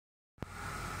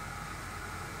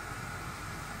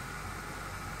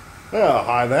Yeah,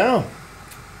 hi there.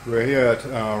 We're here at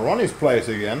Ronny's place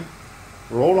again.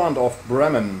 Roland of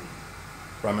Bremen.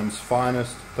 Bremen's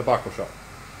finest tobacco shop.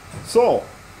 So,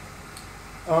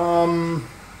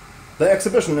 the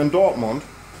exhibition in Dortmund,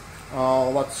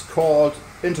 that's called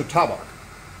Into Tabak,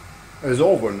 is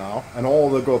over now and all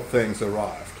the good things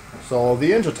arrived. So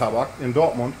the Into Tabak in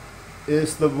Dortmund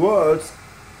is the world's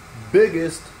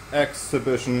biggest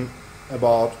exhibition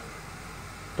about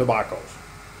tobaccos.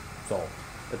 So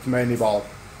it's mainly about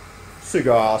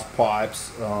cigars,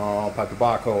 pipes, pipe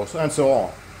tobaccos, and so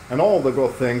on. And all the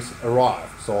good things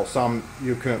arrived. So some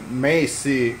you may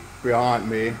see behind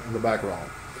me in the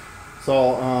background.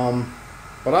 So,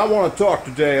 but I want to talk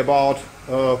today about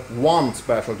one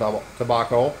special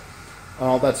tobacco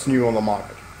that's new on the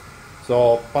market.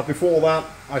 So, but before that,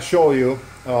 I show you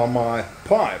my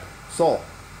pipe. So,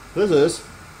 this is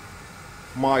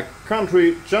my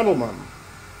Country Gentleman.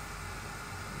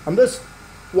 And this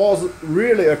was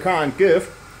really a kind gift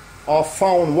of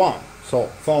Phone One. So,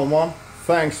 Phone One,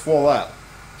 thanks for that.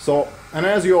 So, and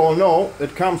as you all know,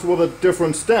 it comes with a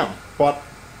different stem. But,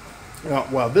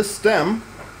 well, this stem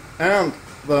and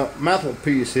the metal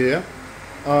piece here,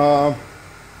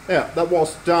 that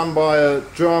was done by a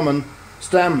German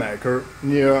stem maker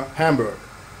near Hamburg.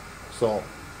 So,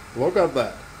 look at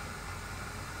that.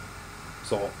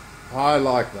 So, I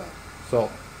like that. So,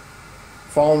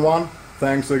 Phone One,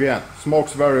 thanks again.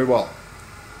 Smokes very well.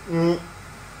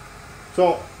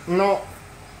 So, now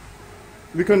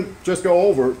we can just go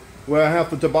over where I have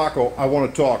the tobacco I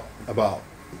want to talk about.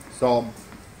 So,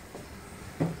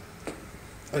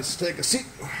 let's take a seat.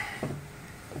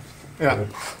 Yeah,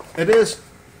 it is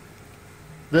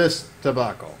this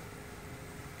tobacco.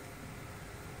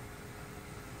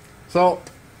 So,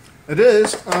 it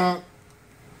is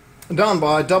done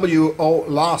by W.O.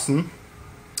 Larsen,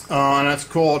 and it's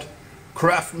called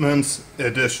Craftman's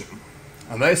Edition.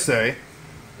 And they say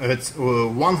it's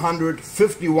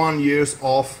 151 years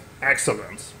of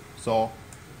excellence. So,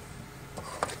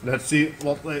 let's see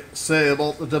what they say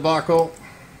about the tobacco.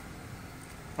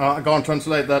 I'm going to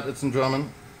translate that, it's in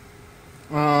German.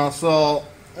 So,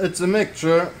 it's a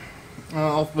mixture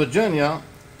of Virginia,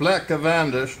 Black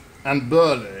Cavendish, and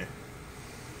Burley.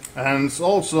 And it's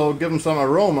also given some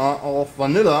aroma of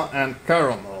vanilla and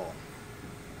caramel.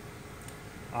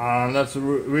 And that's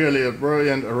really a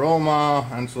brilliant aroma,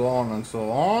 and so on and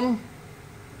so on.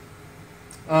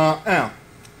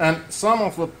 And some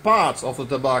of the parts of the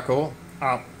tobacco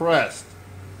are pressed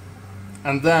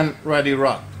and then ready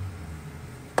rubbed.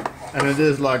 And it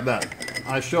is like that.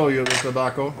 I show you the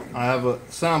tobacco. I have a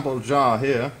sample jar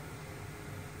here.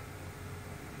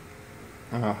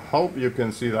 I hope you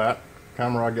can see that.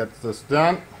 Camera gets this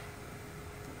done.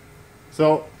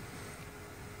 So,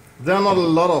 there are not a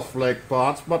lot of flake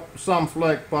parts, but some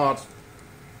flake parts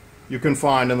you can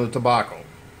find in the tobacco.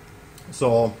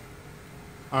 So,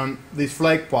 and these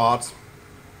flake parts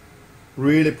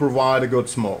really provide a good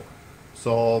smoke.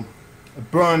 So,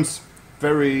 it burns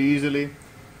very easily.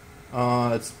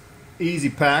 It's easy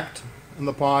packed in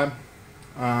the pipe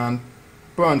and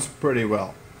burns pretty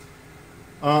well.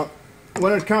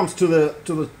 When it comes to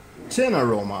the tin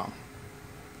aroma,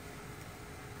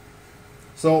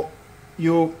 so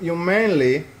you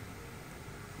mainly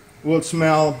will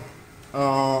smell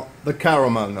the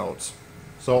caramel notes.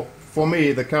 So for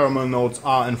me, the caramel notes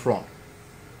are in front.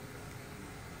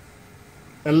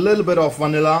 A little bit of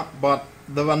vanilla, but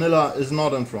the vanilla is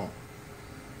not in front.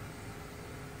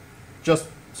 Just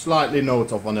slightly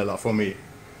notes of vanilla for me.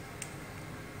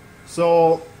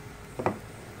 So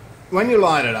when you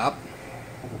light it up,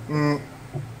 and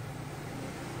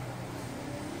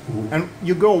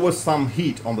you go with some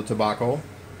heat on the tobacco,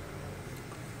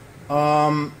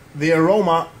 the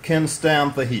aroma can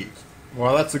stand the heat.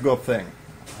 Well, that's a good thing,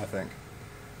 I think.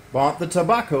 But the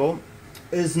tobacco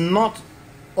is not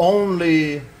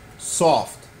only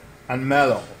soft and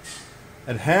mellow.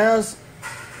 It has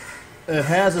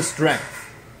a strength.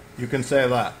 You can say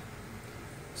that.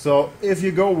 So if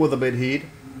you go with a bit heat,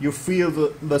 you feel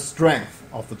the strength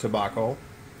of the tobacco.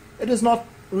 It is not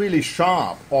really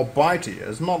sharp or bitey,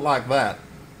 it's not like that,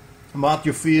 but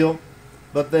you feel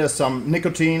that there's some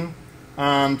nicotine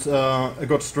and a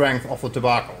good strength of the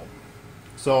tobacco.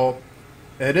 So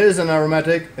it is an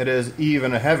aromatic, it is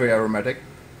even a heavy aromatic,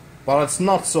 but it's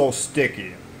not so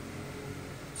sticky.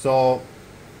 So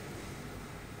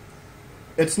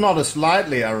it's not a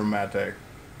slightly aromatic,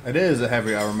 it is a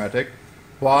heavy aromatic,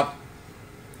 but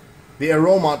the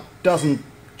aroma doesn't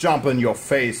jump in your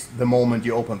face the moment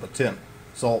you open the tin.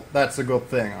 So that's a good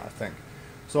thing, I think.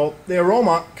 So the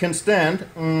aroma can stand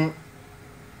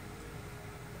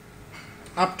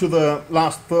up to the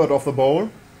last third of the bowl,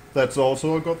 That's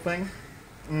also a good thing.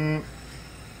 And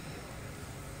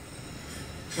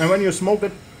when you smoke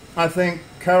it, I think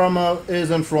caramel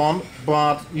is in front,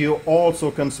 but you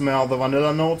also can smell the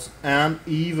vanilla notes and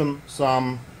even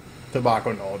some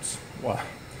tobacco notes. Well,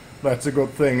 that's a good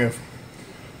thing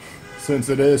since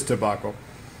it is tobacco.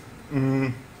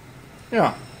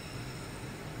 Yeah.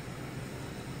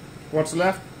 What's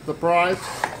left? The price.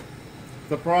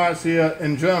 The price here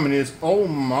in Germany is, oh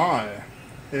my,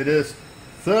 it is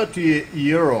 30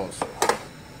 euros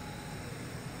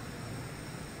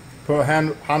per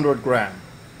 100 gram.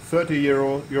 30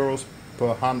 euros per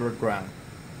 100 gram.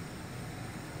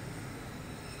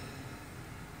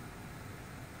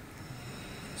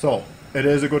 So, it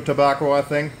is a good tobacco, I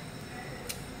think.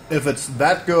 If it's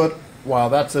that good, well,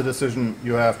 that's a decision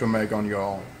you have to make on your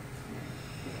own.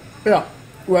 Yeah,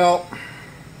 well,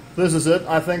 this is it,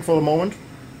 I think, for the moment.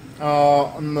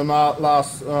 In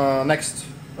the next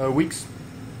weeks,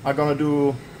 I'm gonna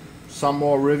do some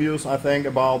more reviews, I think,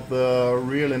 about the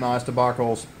really nice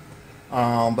tobaccos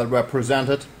that were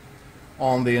presented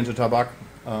on the Intertabak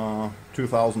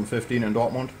 2015 in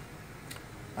Dortmund.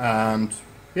 And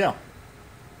yeah,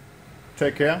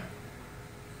 take care,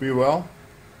 be well,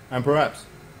 and perhaps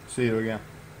see you again.